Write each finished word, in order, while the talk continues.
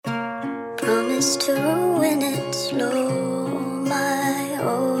promise to ruin it slow, my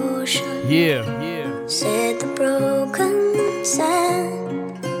ocean. Yeah. Said the broken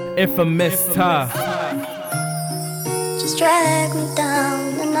sand. Infamous Ty. Just drag me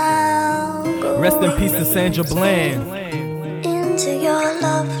down and I'll go. Rest in peace to Sandra Bland. Into your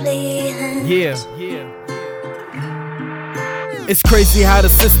lovely hands. Yeah. It's crazy how the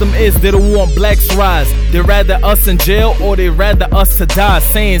system is, they don't want blacks rise. They'd rather us in jail or they'd rather us to die.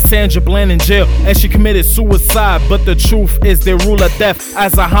 Saying Sandra Bland in jail and she committed suicide, but the truth is they rule her death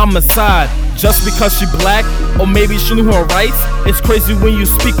as a homicide. Just because she black, or maybe she knew her rights. It's crazy when you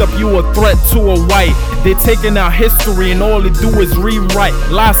speak up, you a threat to a white. They taking our history and all they do is rewrite.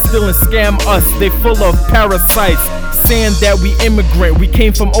 Lie, steal and scam us, they full of parasites. Saying that we immigrant, we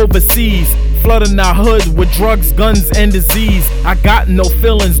came from overseas. Flooding our hood with drugs, guns, and disease. I got no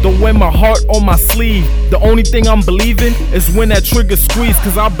feelings, don't wear my heart on my sleeve. The only thing I'm believing is when that trigger squeeze,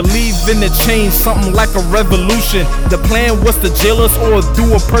 cause I believe in the change, something like a revolution. The plan was to jail us or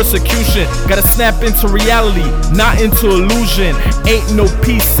do a persecution. Gotta snap into reality, not into illusion. Ain't no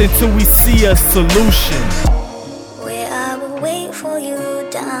peace until we see a solution. Where I will wait for you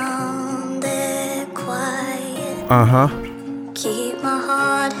down there quiet. Keep my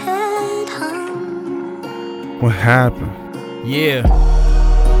hard head hung. What happened? Yeah.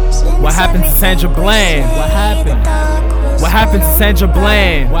 What happened to Sandra Bland? What happened? What happened to Sandra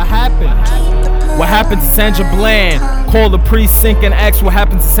Bland? What happened? What happened to Sandra Bland? Call the precinct and ask what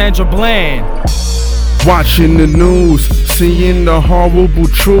happened to Sandra Bland. Watching the news, seeing the horrible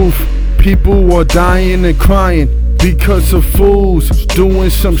truth. People are dying and crying because of fools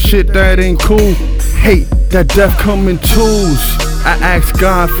doing some shit that ain't cool. Hate that death come in twos. I ask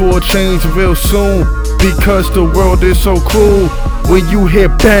God for a change real soon, because the world is so cruel. When you hear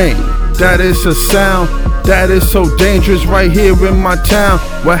bang, that is a sound that is so dangerous right here in my town.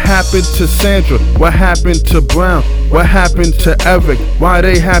 What happened to Sandra? What happened to Brown? What happened to Eric? Why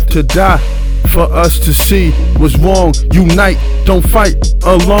they have to die? For us to see what's wrong. Unite, don't fight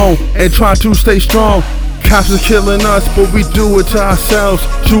alone, and try to stay strong. Cops are killing us, but we do it to ourselves.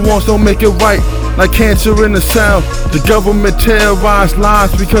 True ones don't make it right, like cancer in the cell. The government terrorize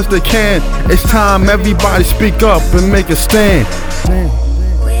lives because they can. It's time everybody speak up and make a stand.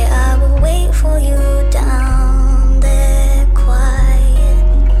 Where I will wait for you down there quiet.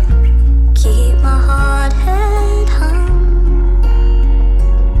 Keep my hard head hung.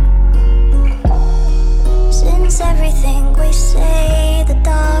 Since everything we say the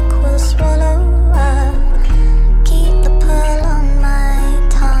dark will swallow up. Keep the pearl on my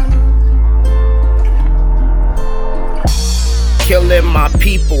tongue. Killing my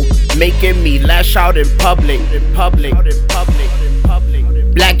people, making me lash out in public.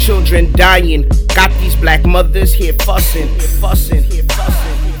 Black children dying, got these black mothers here fussing.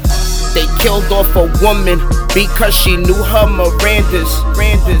 They killed off a woman because she knew her Mirandas.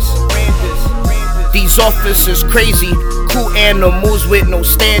 These officers crazy, cool animals with no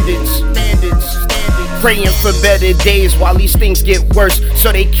standards. Praying for better days while these things get worse.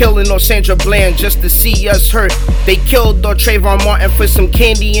 So they killing on Sandra Bland just to see us hurt. They killed on Traemayne for some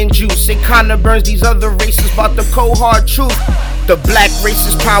candy and juice. It kinda burns these other races about the cold hard truth. The black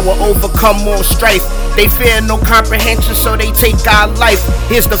race's power overcome all strife. They fear no comprehension, so they take our life.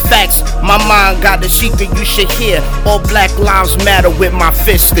 Here's the facts, my mind got a secret you should hear. All black lives matter with my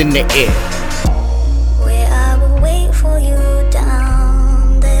fist in the air. Where I will wait for you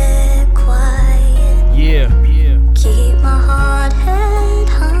down there quiet. Yeah. Keep my hard head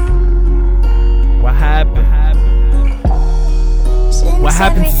hung. What happened? What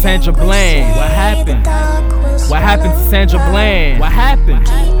happened to Sandra Bland? What happened? What happened to Sandra Bland? What happened?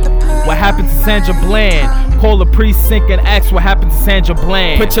 What happened to Sandra Bland? Call the precinct and ask what happened to Sandra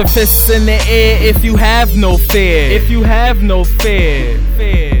Bland. Put your fists in the air if you have no fear. If you have no fear.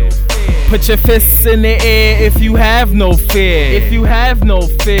 Put your fists in the air if you have no fear. If you have no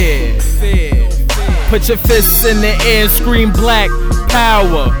fear. Put your fists in the air and scream black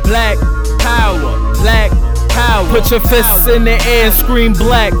power. Black power. Black power. Put your fists in the air and scream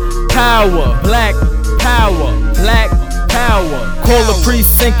black power. Black power. Black power. Call the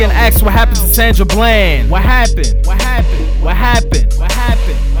precinct and ask what happened to Sandra Bland. What happened? What happened? What happened? What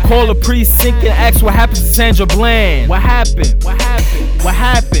happened? Call the precinct and ask what happened to Sandra Bland. What happened? What happened? What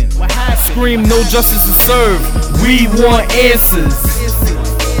happened? What happened? Scream no justice to serve. We want answers.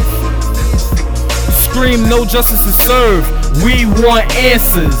 Scream no justice to serve. We want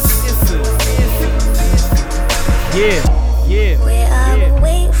answers. Yeah.